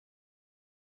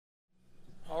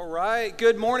right.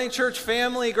 Good morning, church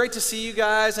family. Great to see you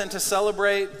guys and to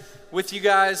celebrate with you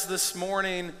guys this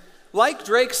morning. Like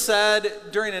Drake said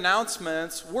during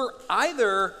announcements, we're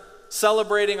either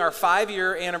celebrating our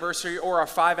 5-year anniversary or our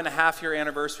 5.5-year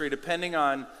anniversary, depending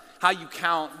on how you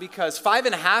count, because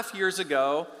 5.5 years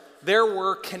ago, there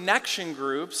were connection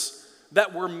groups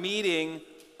that were meeting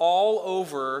all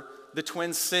over the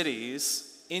Twin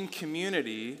Cities in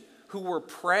community who were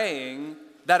praying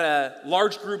that a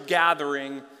large group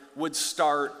gathering would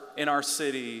start in our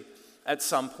city at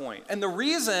some point. And the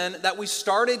reason that we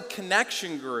started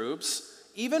connection groups,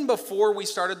 even before we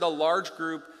started the large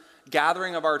group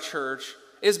gathering of our church,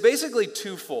 is basically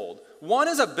twofold. One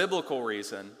is a biblical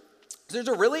reason. There's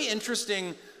a really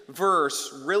interesting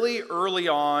verse really early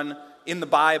on in the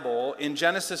Bible in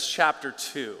Genesis chapter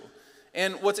 2.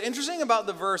 And what's interesting about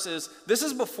the verse is this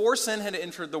is before sin had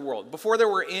entered the world, before there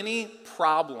were any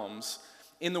problems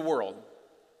in the world.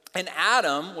 And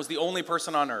Adam was the only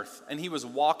person on earth, and he was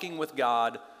walking with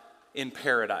God in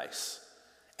paradise.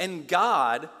 And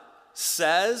God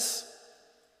says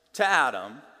to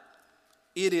Adam,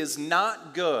 "It is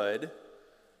not good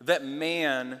that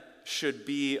man should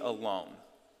be alone."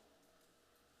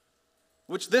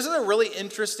 Which this is a really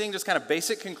interesting, just kind of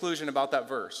basic conclusion about that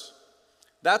verse.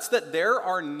 That's that there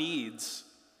are needs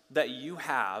that you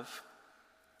have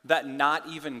that not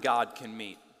even God can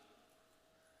meet.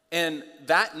 And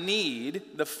that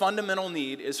need, the fundamental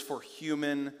need, is for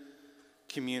human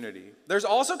community. There's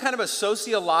also kind of a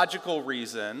sociological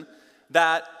reason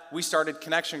that we started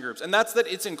connection groups, and that's that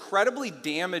it's incredibly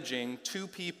damaging to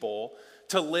people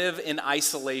to live in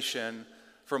isolation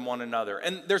from one another.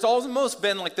 And there's almost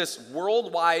been like this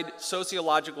worldwide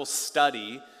sociological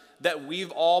study that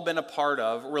we've all been a part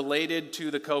of related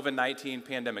to the COVID-19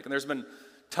 pandemic. And there's been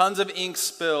tons of ink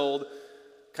spilled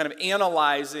kind of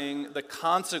analyzing the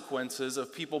consequences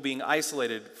of people being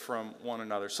isolated from one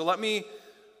another. So let me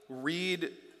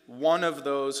read one of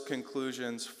those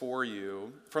conclusions for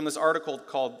you from this article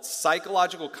called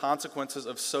 "Psychological Consequences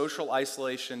of Social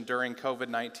Isolation During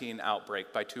COVID-19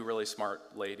 Outbreak" by two really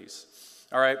smart ladies.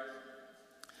 All right,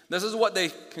 this is what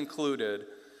they concluded.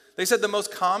 They said the most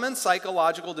common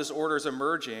psychological disorders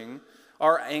emerging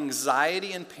are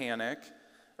anxiety and panic,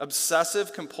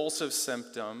 obsessive compulsive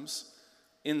symptoms,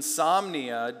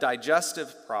 insomnia,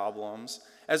 digestive problems,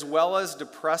 as well as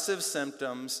depressive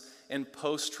symptoms and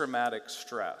post-traumatic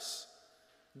stress.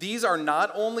 These are not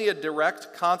only a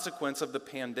direct consequence of the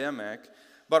pandemic,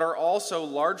 but are also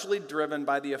largely driven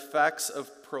by the effects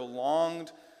of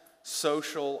prolonged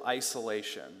social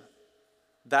isolation.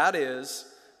 That is,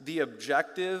 the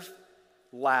objective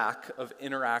lack of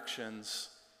interactions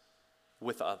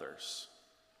with others.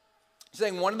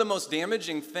 Saying one of the most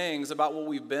damaging things about what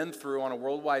we've been through on a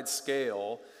worldwide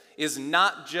scale is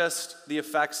not just the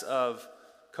effects of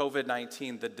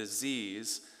COVID-19, the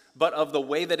disease, but of the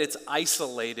way that it's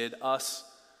isolated us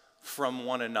from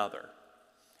one another.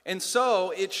 And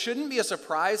so it shouldn't be a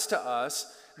surprise to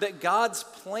us that God's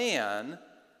plan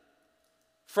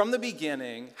from the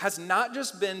beginning has not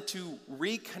just been to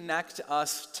reconnect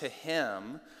us to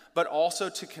Him, but also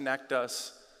to connect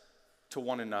us to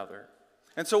one another.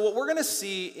 And so what we're going to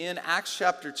see in Acts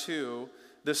chapter 2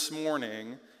 this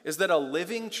morning is that a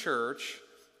living church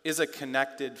is a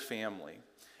connected family.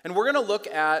 And we're going to look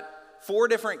at 4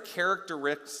 different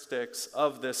characteristics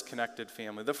of this connected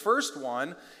family. The first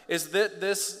one is that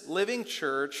this living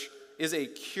church is a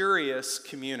curious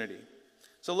community.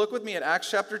 So look with me at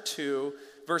Acts chapter 2,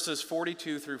 verses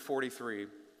 42 through 43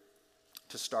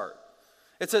 to start.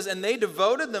 It says, "And they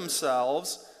devoted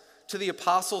themselves to the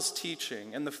apostles'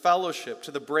 teaching and the fellowship,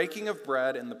 to the breaking of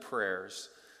bread and the prayers.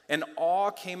 And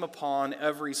awe came upon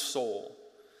every soul.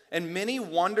 And many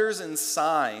wonders and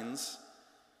signs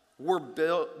were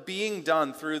being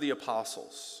done through the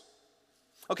apostles."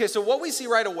 Okay, so what we see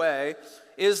right away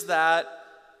is that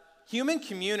human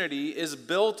community is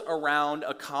built around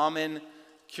a common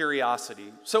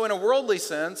curiosity. So in a worldly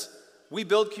sense, we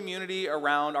build community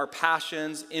around our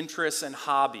passions, interests, and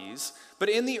hobbies. But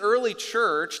in the early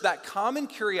church, that common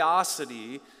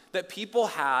curiosity that people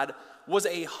had was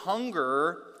a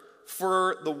hunger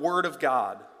for the Word of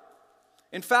God.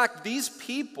 In fact, these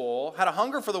people had a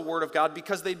hunger for the Word of God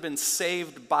because they'd been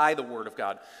saved by the Word of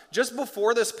God. Just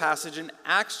before this passage in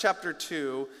Acts chapter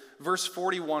 2, verse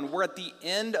 41, we're at the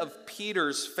end of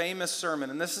Peter's famous sermon,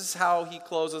 and this is how he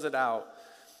closes it out.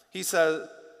 He says,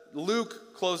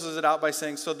 Luke closes it out by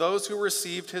saying, "So those who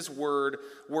received his word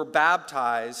were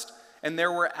baptized, and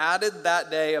there were added that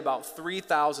day about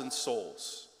 3,000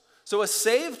 souls." So a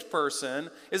saved person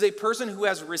is a person who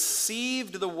has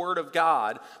received the word of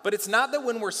God, but it's not that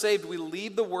when we're saved we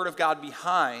leave the word of God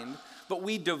behind, but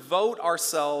we devote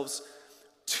ourselves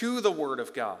to the Word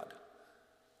of God.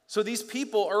 So these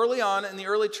people early on in the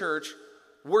early church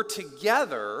were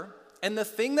together, and the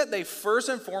thing that they first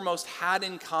and foremost had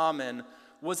in common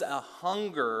was a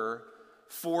hunger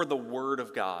for the Word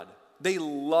of God. They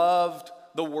loved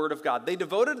the Word of God. They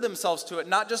devoted themselves to it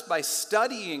not just by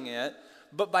studying it,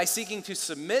 but by seeking to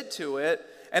submit to it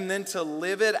and then to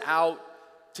live it out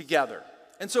together.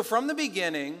 And so from the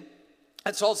beginning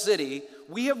at Salt City,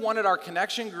 we have wanted our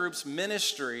Connection Groups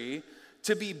ministry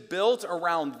to be built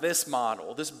around this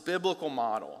model, this biblical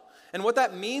model. And what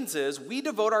that means is we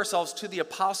devote ourselves to the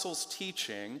apostles'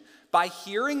 teaching by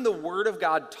hearing the Word of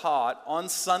God taught on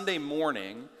Sunday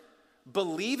morning,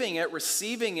 believing it,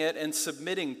 receiving it, and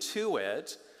submitting to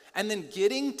it, and then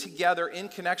getting together in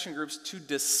connection groups to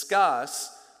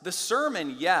discuss the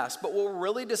sermon, yes, but what we're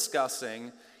really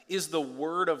discussing is the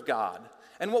Word of God.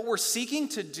 And what we're seeking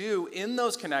to do in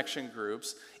those connection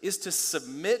groups is to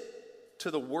submit to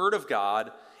the Word of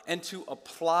God and to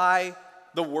apply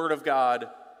the Word of God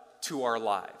to our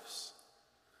lives.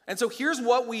 And so here's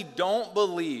what we don't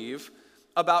believe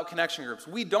about connection groups.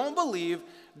 We don't believe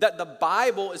that the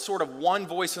Bible is sort of one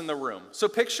voice in the room. So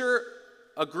picture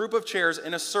a group of chairs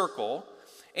in a circle,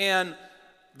 and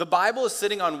the Bible is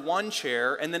sitting on one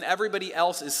chair, and then everybody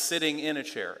else is sitting in a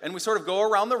chair. And we sort of go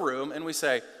around the room and we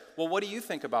say, well, what do you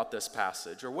think about this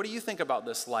passage? Or what do you think about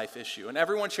this life issue? And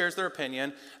everyone shares their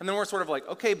opinion, and then we're sort of like,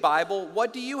 okay, Bible,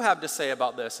 what do you have to say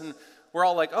about this? And we're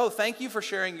all like, oh, thank you for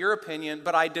sharing your opinion,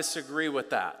 but I disagree with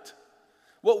that.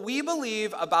 What we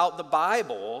believe about the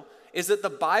Bible is that the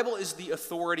Bible is the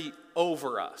authority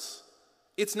over us.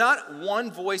 It's not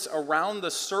one voice around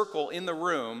the circle in the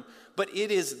room, but it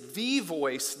is the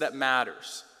voice that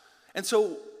matters. And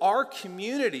so our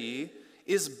community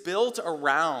is built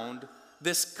around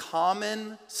this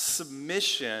common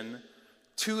submission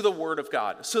to the Word of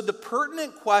God. So the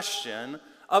pertinent question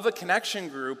of a connection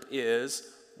group is,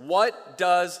 what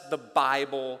does the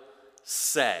Bible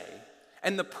say?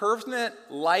 And the pertinent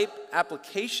life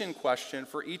application question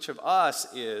for each of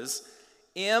us is,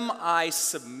 am I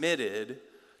submitted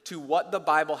to what the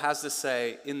Bible has to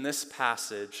say in this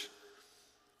passage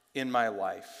in my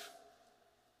life?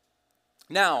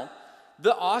 Now,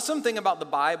 the awesome thing about the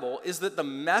Bible is that the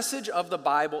message of the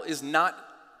Bible is not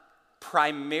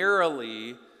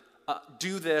primarily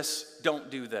do this, don't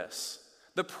do this.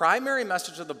 The primary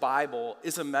message of the Bible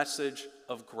is a message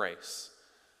of grace.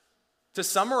 To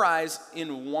summarize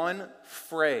in one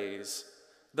phrase,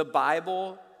 the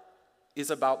Bible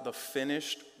is about the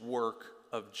finished work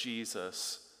of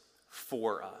Jesus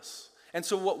for us. And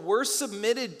so what we're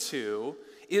submitted to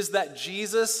is that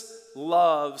Jesus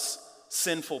loves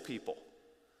sinful people.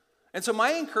 And so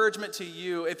my encouragement to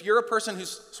you, if you're a person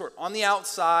who's sort of on the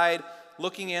outside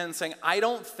looking in and saying, I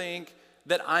don't think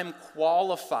that I'm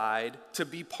qualified to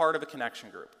be part of a connection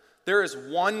group. There is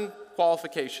one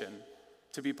qualification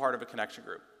to be part of a connection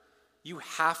group. You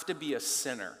have to be a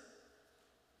sinner.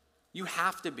 You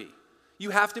have to be. You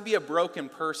have to be a broken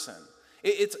person.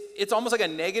 It's almost like a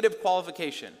negative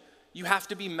qualification. You have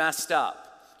to be messed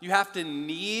up. You have to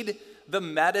need the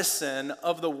medicine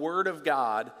of the Word of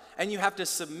God, and you have to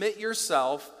submit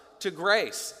yourself to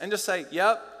grace and just say,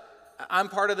 yep, I'm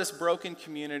part of this broken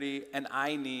community, and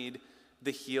I need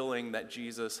the healing that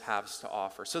Jesus has to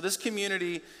offer. So this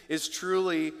community is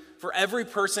truly for every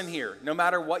person here, no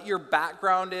matter what your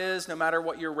background is, no matter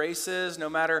what your race is, no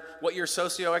matter what your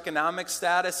socioeconomic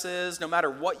status is, no matter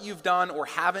what you've done or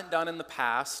haven't done in the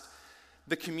past,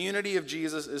 the community of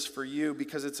Jesus is for you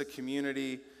because it's a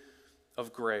community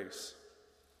of grace.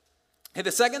 Okay,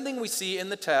 the second thing we see in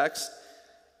the text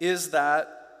is that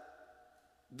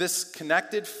this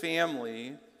connected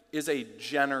family is a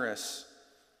generous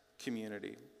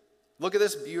community. Look at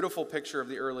this beautiful picture of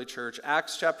the early church,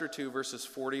 Acts chapter 2, verses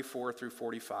 44 through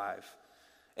 45.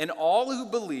 And all who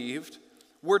believed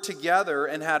were together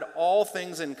and had all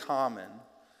things in common,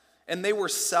 and they were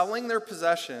selling their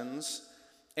possessions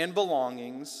and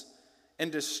belongings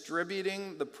and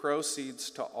distributing the proceeds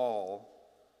to all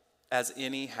as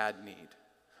any had need.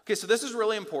 Okay, so this is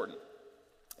really important.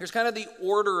 Here's kind of the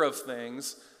order of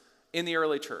things in the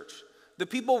early church. The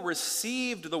people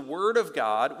received the Word of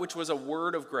God, which was a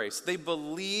word of grace. They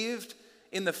believed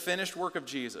in the finished work of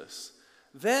Jesus.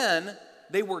 Then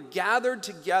they were gathered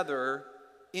together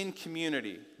in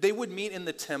community. They would meet in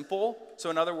the temple,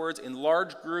 so in other words, in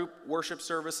large group worship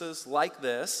services like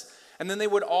this, and then they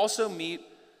would also meet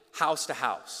house to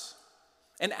house.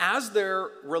 And as their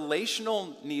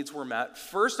relational needs were met,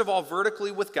 first of all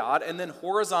vertically with God and then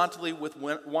horizontally with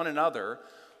one another,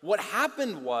 what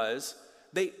happened was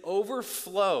they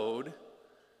overflowed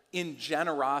in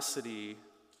generosity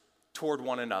toward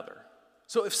one another.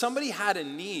 So if somebody had a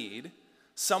need,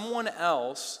 someone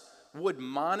else would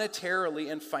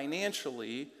monetarily and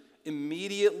financially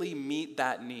immediately meet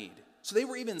that need. So they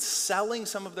were even selling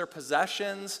some of their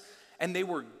possessions, and they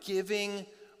were giving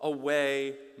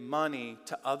away money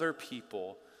to other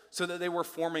people so that they were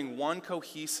forming one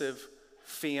cohesive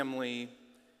family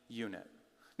unit.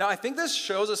 Now, I think this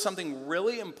shows us something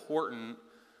really important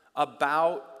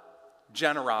about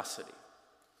generosity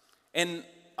and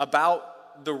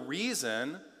about the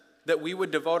reason that we would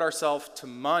devote ourselves to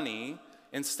money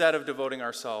instead of devoting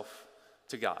ourselves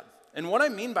to God. And what I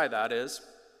mean by that is,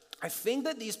 I think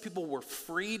that these people were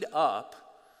freed up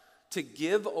to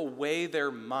give away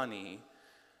their money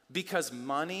because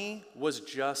money was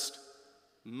just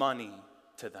money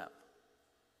to them.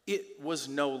 It was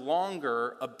no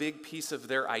longer a big piece of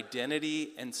their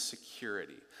identity and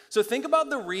security. So think about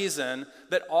the reason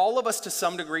that all of us to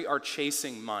some degree are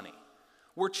chasing money.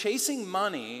 We're chasing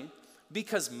money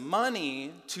because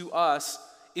money to us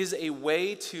is a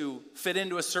way to fit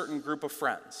into a certain group of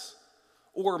friends.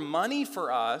 Or money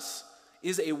for us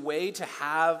is a way to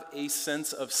have a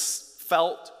sense of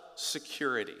felt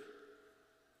security.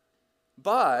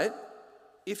 But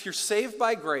if you're saved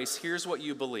by grace, here's what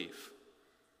you believe.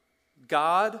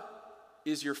 God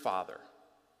is your Father,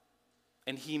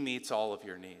 and He meets all of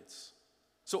your needs.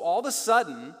 So all of a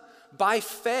sudden, by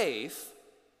faith,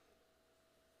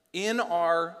 in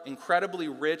our incredibly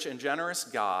rich and generous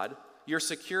God, your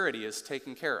security is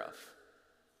taken care of.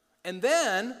 And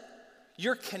then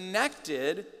you're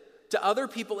connected to other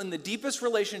people in the deepest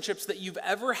relationships that you've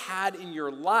ever had in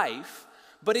your life,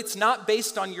 but it's not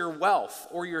based on your wealth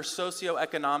or your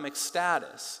socioeconomic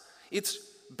status. It's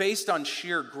based on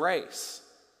sheer grace.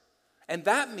 And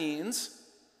that means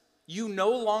you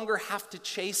no longer have to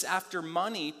chase after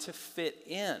money to fit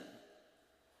in.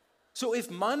 So if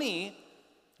money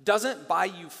doesn't buy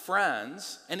you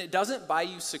friends and it doesn't buy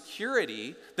you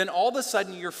security, then all of a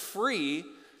sudden you're free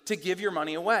to give your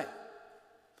money away.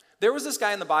 There was this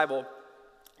guy in the Bible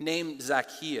named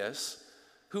Zacchaeus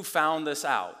who found this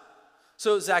out.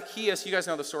 So Zacchaeus, you guys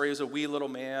know the story, he was a wee little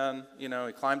man, he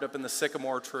climbed up in the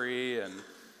sycamore tree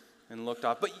and looked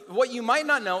up. But what you might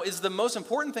not know is the most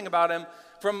important thing about him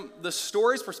from the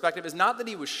story's perspective is not that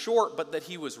he was short, but that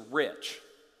he was rich.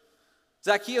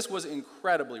 Zacchaeus was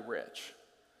incredibly rich.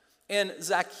 And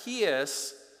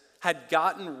Zacchaeus had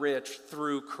gotten rich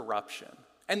through corruption.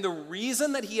 And the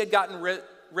reason that he had gotten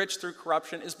rich through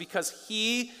corruption is because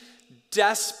he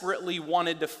desperately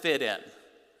wanted to fit in.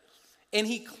 And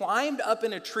he climbed up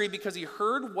in a tree because he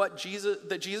heard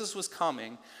that Jesus was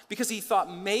coming, because he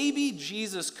thought maybe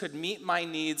Jesus could meet my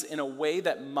needs in a way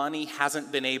that money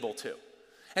hasn't been able to.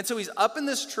 And so he's up in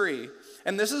this tree,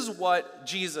 and this is what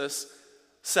Jesus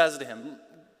says to him.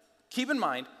 Keep in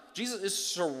mind, Jesus is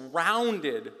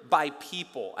surrounded by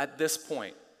people at this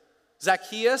point.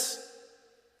 Zacchaeus,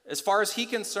 as far as he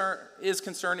is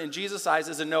concerned in Jesus' eyes,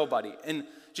 is a nobody. And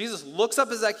Jesus looks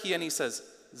up at Zacchaeus and he says,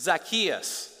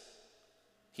 Zacchaeus.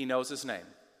 He knows his name.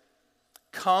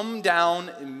 Come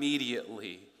down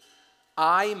immediately.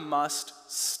 I must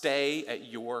stay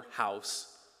at your house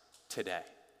today.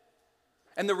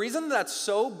 And the reason that's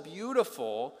so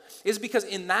beautiful is because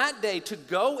in that day, to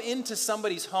go into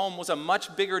somebody's home was a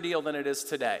much bigger deal than it is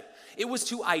today. It was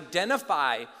to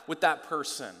identify with that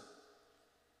person.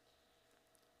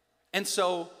 And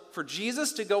so for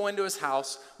Jesus to go into his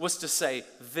house was to say,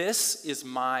 this is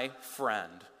my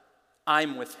friend.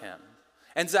 I'm with him.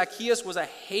 And Zacchaeus was a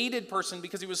hated person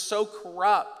because he was so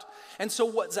corrupt. And so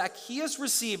what Zacchaeus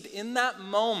received in that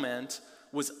moment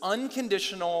was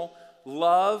unconditional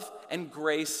love and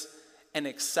grace and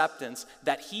acceptance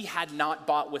that he had not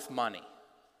bought with money.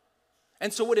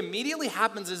 And so what immediately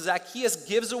happens is Zacchaeus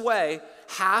gives away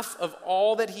half of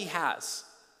all that he has.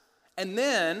 And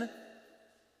then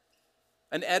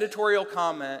an editorial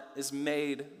comment is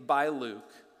made by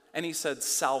Luke, and he said,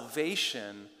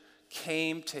 salvation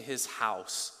came to his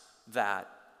house that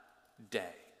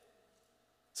day.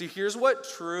 See, here's what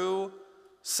true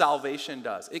salvation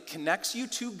does. It connects you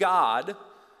to God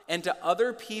and to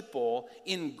other people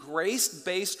in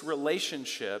grace-based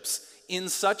relationships in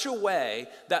such a way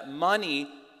that money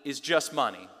is just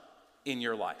money in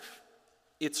your life.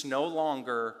 It's no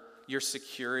longer your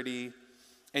security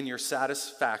and your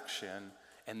satisfaction,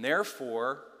 and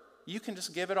therefore, you can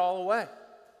just give it all away.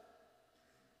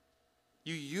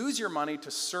 You use your money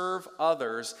to serve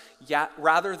others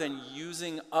rather than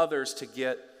using others to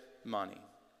get money.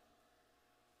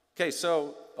 Okay,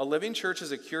 so a living church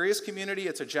is a curious community.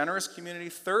 It's a generous community.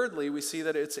 Thirdly, we see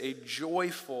that it's a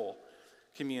joyful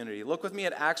community. Look with me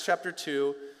at Acts chapter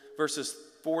 2, verses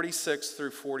 46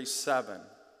 through 47.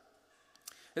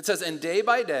 It says, and day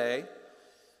by day,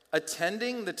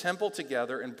 attending the temple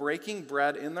together and breaking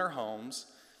bread in their homes,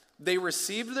 they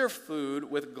received their food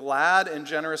with glad and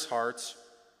generous hearts,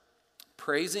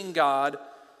 praising God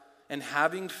and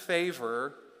having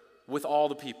favor with all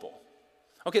the people.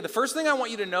 Okay, the first thing I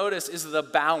want you to notice is the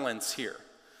balance here.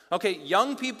 Okay,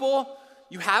 young people,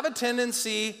 you have a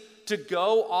tendency to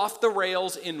go off the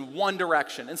rails in one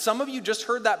direction. And some of you just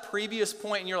heard that previous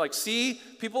point and you're like, see,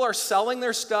 people are selling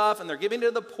their stuff and they're giving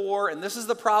to the poor, and this is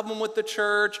the problem with the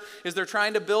church, is they're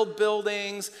trying to build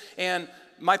buildings, and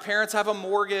my parents have a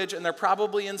mortgage and they're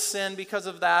probably in sin because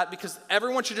of that, because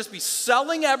everyone should just be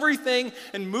selling everything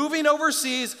and moving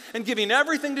overseas and giving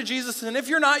everything to Jesus, and if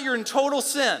you're not, you're in total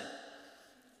sin.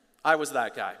 I was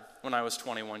that guy when I was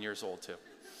 21 years old too.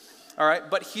 All right,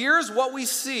 but here's what we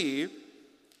see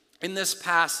in this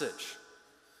passage.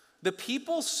 The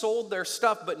people sold their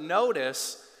stuff, but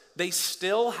notice they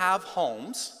still have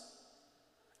homes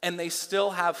and they still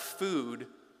have food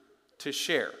to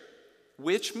share,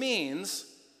 which means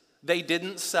they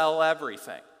didn't sell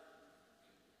everything.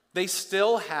 They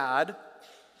still had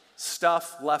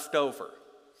stuff left over.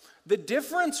 The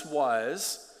difference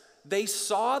was they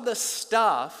saw the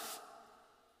stuff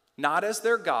not as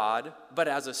their God, but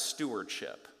as a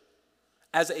stewardship,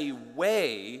 as a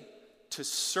way to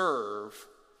serve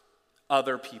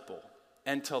other people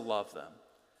and to love them.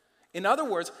 In other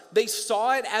words, they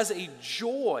saw it as a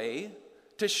joy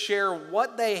to share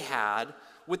what they had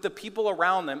with the people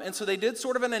around them. And so they did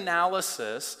sort of an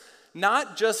analysis,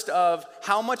 not just of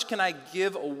how much can I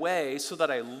give away so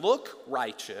that I look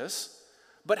righteous,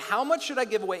 but how much should I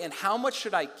give away and how much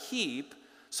should I keep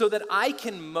so that I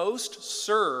can most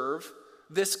serve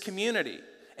this community.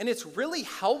 And it's really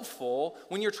helpful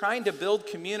when you're trying to build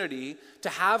community to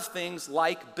have things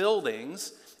like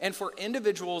buildings, and for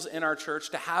individuals in our church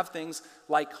to have things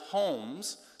like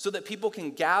homes so that people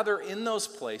can gather in those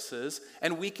places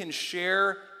and we can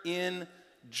share in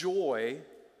joy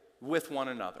with one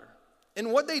another.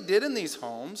 And what they did in these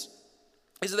homes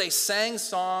is they sang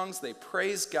songs, they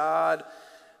praised God,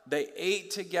 they ate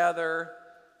together,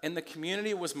 and the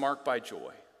community was marked by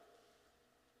joy.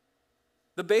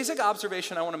 The basic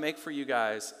observation I want to make for you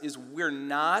guys is we're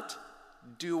not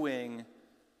doing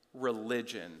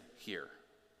religion here.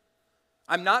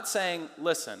 I'm not saying,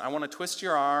 listen, I want to twist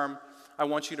your arm. I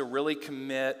want you to really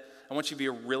commit. I want you to be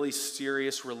a really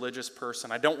serious religious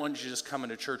person. I don't want you just coming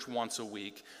to church once a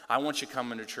week. I want you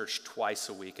coming to church twice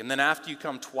a week. And then after you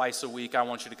come twice a week, I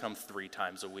want you to come 3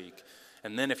 times a week.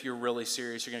 And then if you're really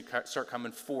serious, you're going to start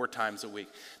coming 4 times a week.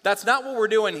 That's not what we're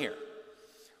doing here.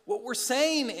 What we're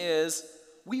saying is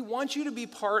we want you to be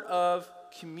part of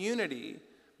community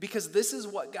because this is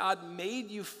what God made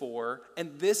you for,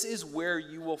 and this is where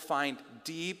you will find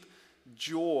deep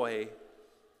joy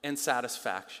and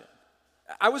satisfaction.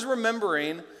 I was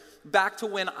remembering back to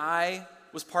when I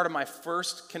was part of my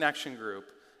first connection group.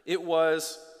 It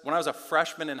was when I was a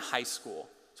freshman in high school.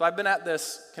 So I've been at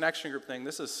this connection group thing.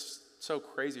 This is so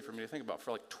crazy for me to think about.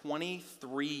 For like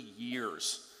 23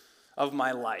 years of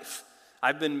my life,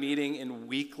 I've been meeting in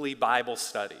weekly Bible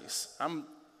studies. I'm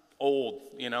old,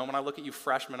 you know. When I look at you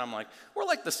freshmen, I'm like, we're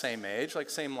like the same age,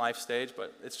 like same life stage,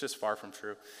 but it's just far from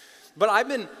true. But I've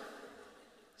been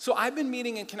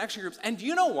meeting in connection groups, and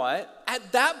you know what?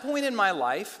 At that point in my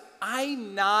life, I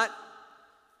not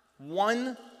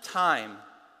one time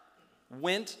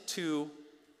went to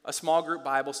a small group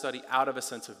Bible study out of a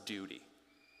sense of duty.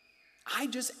 I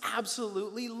just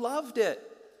absolutely loved it.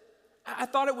 I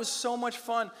thought it was so much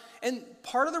fun. And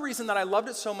part of the reason that I loved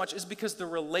it so much is because the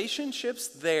relationships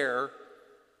there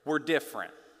were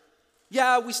different.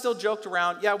 Yeah, we still joked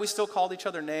around. Yeah, we still called each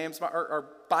other names. Our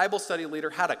Bible study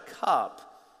leader had a cup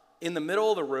in the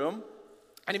middle of the room.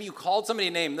 And if you called somebody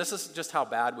a name, this is just how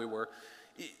bad we were.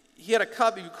 He had a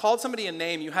cup. If you called somebody a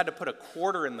name, you had to put a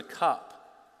quarter in the cup.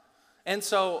 And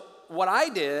so what I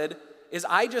did is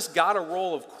I just got a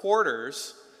roll of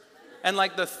quarters, and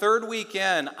like the 3rd week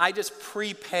in, I just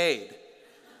prepaid.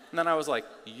 And then I was like,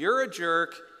 you're a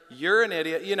jerk, you're an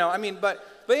idiot, you know, I mean, but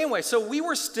anyway, so we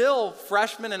were still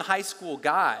freshmen and high school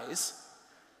guys,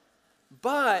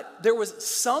 but there was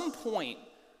some point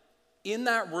in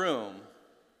that room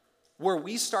where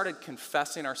we started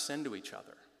confessing our sin to each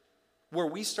other, where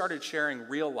we started sharing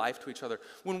real life to each other,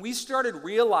 when we started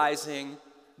realizing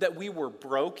that we were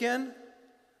broken,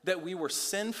 that we were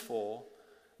sinful,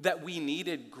 that we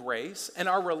needed grace, and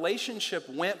our relationship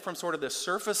went from sort of the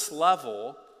surface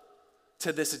level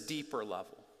to this deeper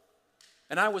level.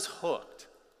 And I was hooked.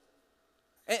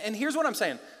 And here's what I'm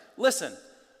saying. Listen,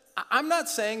 I'm not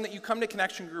saying that you come to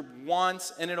Connection Group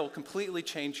once and it'll completely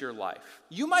change your life.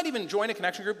 You might even join a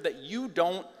Connection Group that you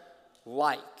don't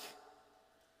like.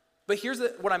 But here's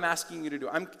what I'm asking you to do.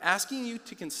 I'm asking you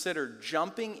to consider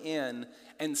jumping in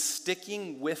and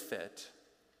sticking with it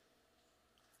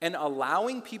and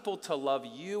allowing people to love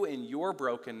you in your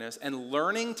brokenness and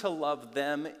learning to love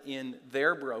them in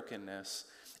their brokenness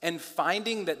and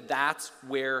finding that that's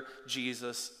where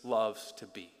Jesus loves to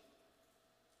be.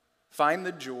 Find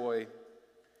the joy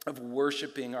of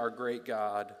worshiping our great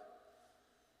God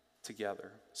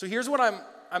together. So here's what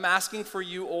I'm asking for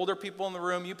you older people in the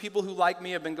room, you people who like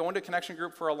me have been going to Connection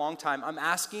Group for a long time. I'm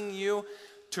asking you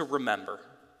to remember.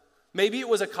 Maybe it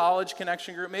was a college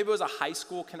connection group, maybe it was a high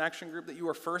school connection group that you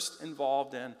were first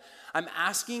involved in. I'm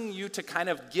asking you to kind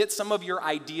of get some of your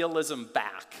idealism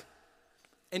back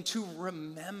and to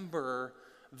remember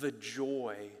the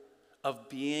joy of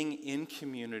being in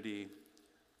community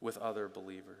with other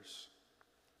believers.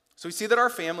 So we see that our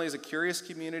family is a curious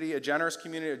community, a generous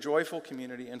community, a joyful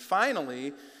community. And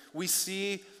finally, we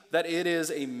see that it is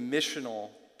a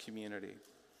missional community.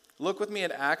 Look with me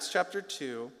at Acts chapter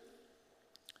 2,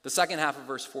 the second half of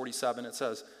verse 47. It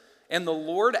says, "And the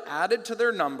Lord added to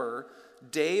their number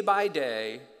day by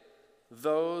day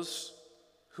those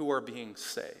who are being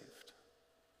saved."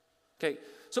 Okay,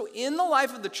 so in the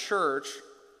life of the church,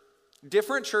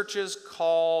 different churches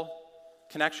call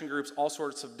connection groups all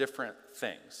sorts of different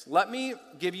things. Let me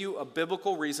give you a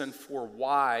biblical reason for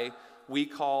why we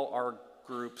call our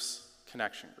groups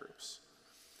connection groups.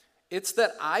 It's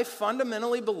that I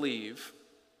fundamentally believe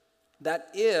that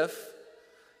if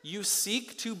you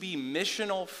seek to be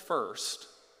missional first,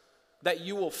 that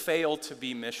you will fail to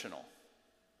be missional.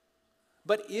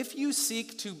 But if you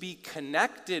seek to be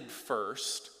connected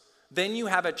first, then you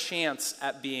have a chance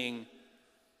at being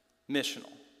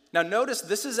missional. Now notice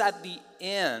this is at the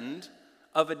end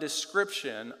of a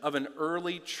description of an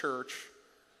early church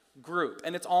group,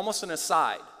 and it's almost an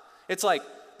aside. It's like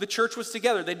the church was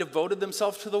together. They devoted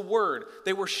themselves to the word.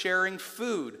 They were sharing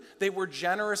food. They were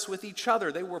generous with each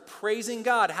other. They were praising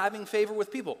God, having favor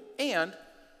with people. And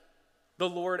the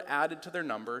Lord added to their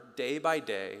number day by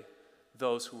day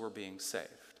those who were being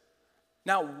saved.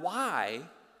 Now, why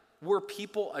were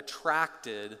people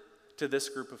attracted to this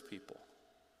group of people?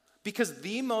 Because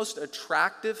the most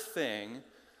attractive thing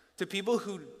to people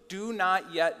who do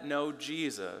not yet know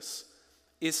Jesus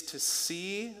is to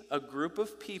see a group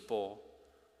of people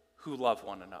who love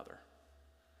one another.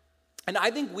 And I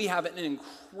think we have an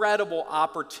incredible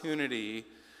opportunity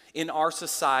in our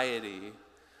society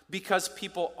because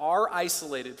people are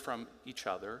isolated from each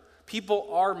other.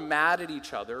 People are mad at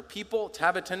each other. People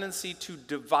have a tendency to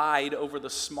divide over the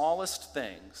smallest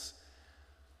things.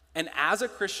 And as a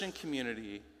Christian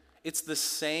community, it's the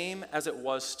same as it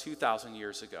was 2,000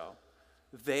 years ago.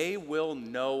 They will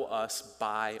know us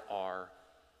by our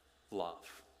love.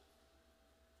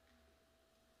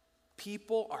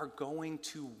 People are going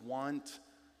to want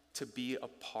to be a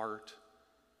part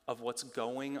of what's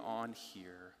going on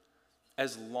here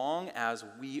as long as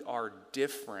we are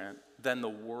different than the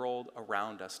world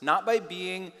around us. Not by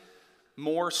being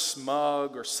more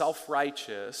smug or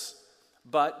self-righteous,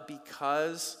 but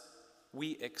because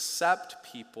we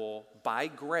accept people by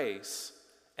grace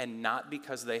and not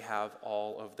because they have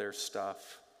all of their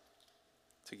stuff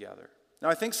together. Now,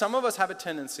 I think some of us have a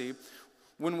tendency,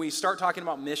 when we start talking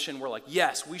about mission, we're like,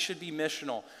 yes, we should be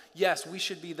missional. Yes, we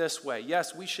should be this way.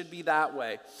 Yes, we should be that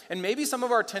way. And maybe some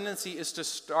of our tendency is to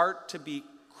start to be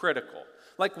critical.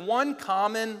 Like one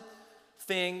common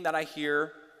thing that I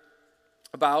hear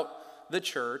about the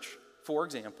church, for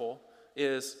example,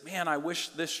 is, man, I wish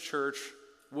this church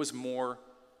was more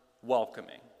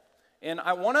welcoming. And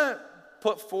I want to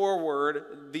put forward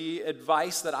the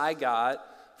advice that I got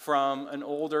from an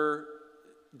older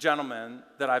gentleman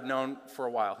that I've known for a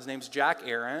while. His name's Jack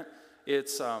Arendt.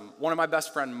 It's one of my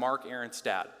best friend, Mark Arendt's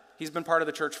dad. He's been part of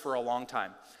the church for a long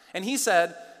time. And he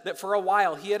said that for a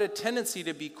while, he had a tendency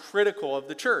to be critical of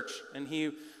the church. And he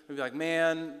would be like,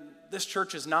 man, this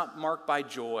church is not marked by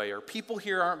joy, or people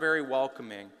here aren't very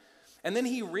welcoming. And then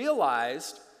he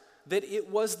realized that it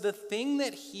was the thing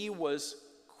that he was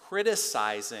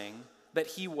criticizing that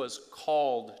he was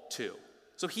called to.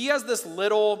 So he has this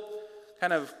little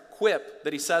kind of quip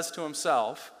that he says to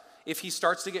himself if he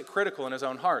starts to get critical in his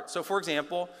own heart. So for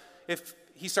example, if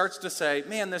he starts to say,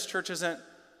 man, this church isn't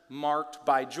marked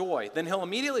by joy, then he'll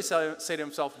immediately say to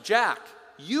himself, Jack,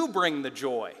 you bring the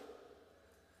joy.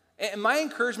 And my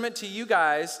encouragement to you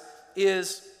guys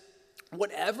is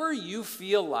whatever you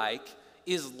feel like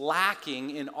is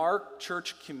lacking in our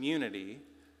church community,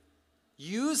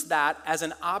 use that as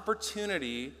an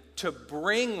opportunity to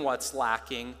bring what's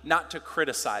lacking, not to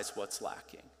criticize what's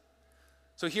lacking.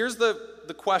 So here's the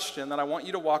question that I want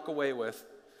you to walk away with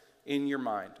in your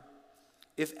mind.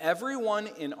 if everyone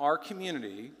in our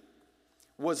community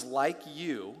was like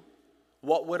you,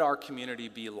 what would our community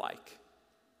be like?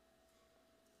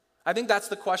 I think that's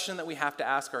the question that we have to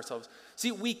ask ourselves.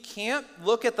 See, we can't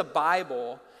look at the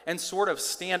Bible and sort of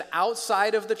stand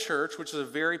outside of the church, which is a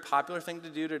very popular thing to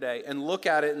do today, and look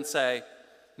at it and say,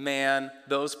 man,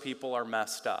 those people are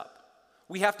messed up.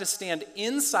 We have to stand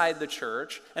inside the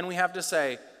church and we have to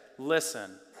say,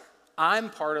 listen, I'm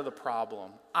part of the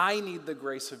problem. I need the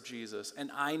grace of Jesus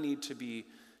and I need to be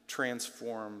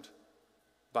transformed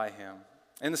by him.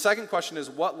 And the second question is,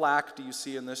 what lack do you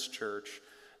see in this church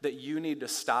that you need to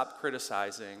stop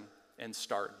criticizing and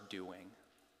start doing?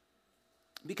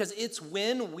 Because it's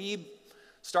when we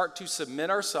start to submit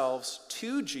ourselves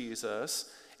to Jesus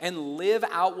and live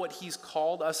out what he's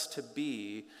called us to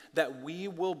be that we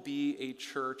will be a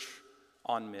church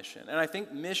on mission. And I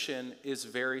think mission is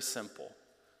very simple.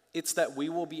 It's that we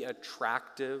will be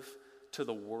attractive to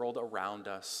the world around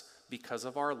us because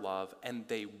of our love, and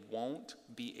they won't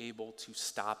be able to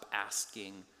stop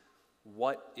asking,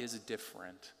 what is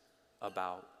different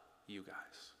about you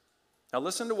guys? Now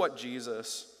listen to what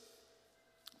Jesus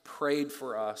prayed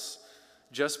for us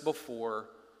just before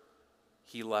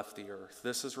he left the earth.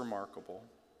 This is remarkable.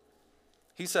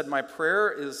 He said, my prayer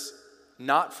is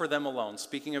not for them alone,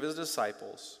 speaking of his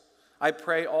disciples. I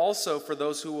pray also for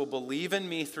those who will believe in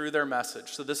me through their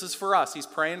message. So this is for us. He's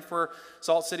praying for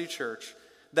Salt City Church,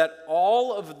 that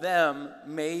all of them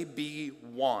may be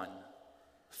one.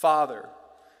 Father,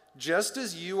 just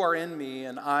as you are in me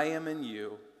and I am in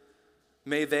you,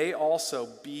 may they also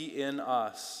be in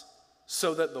us,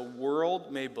 so that the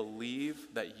world may believe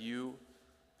that you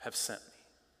have sent me.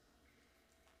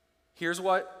 Here's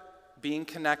what being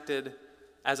connected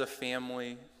as a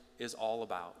family is all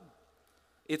about.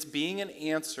 It's being an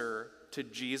answer to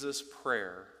Jesus'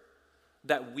 prayer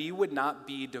that we would not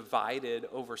be divided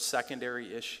over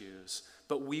secondary issues,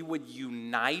 but we would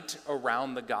unite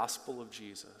around the gospel of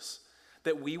Jesus.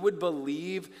 That we would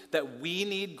believe that we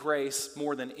need grace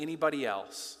more than anybody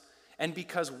else. And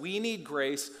because we need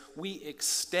grace, we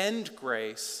extend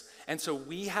grace. And so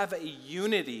we have a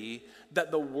unity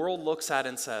that the world looks at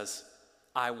and says,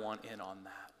 I want in on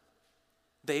that.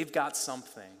 They've got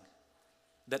something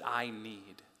that I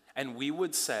need. And we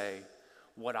would say,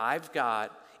 what I've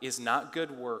got is not good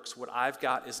works. What I've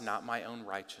got is not my own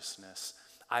righteousness.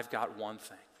 I've got one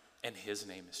thing, and his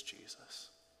name is Jesus.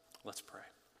 Let's pray.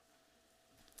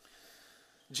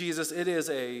 Jesus, it is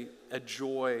a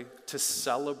joy to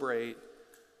celebrate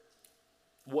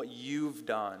what you've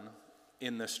done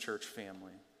in this church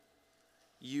family.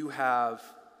 You have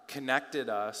connected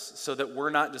us so that we're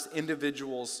not just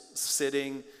individuals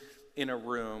sitting in a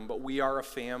room, but we are a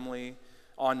family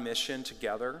on mission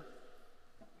together.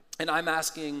 And I'm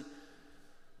asking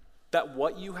that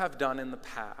what you have done in the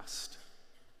past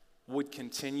would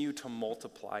continue to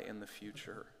multiply in the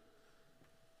future.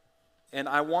 And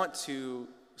I want to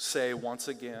say once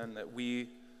again that we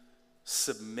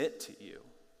submit to you.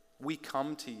 We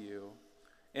come to you.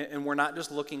 And we're not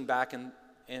just looking back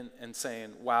and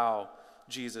saying, wow,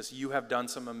 Jesus, you have done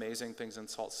some amazing things in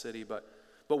Salt City, but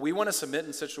we want to submit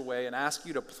in such a way and ask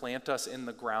you to plant us in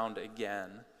the ground again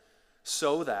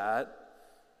so that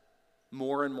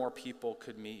more and more people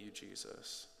could meet you,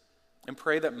 Jesus. And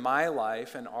pray that my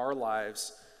life and our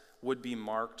lives would be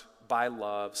marked by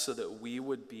love so that we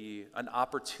would be an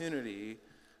opportunity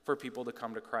for people to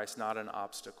come to Christ, not an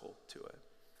obstacle to it.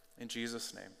 In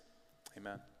Jesus' name,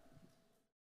 amen.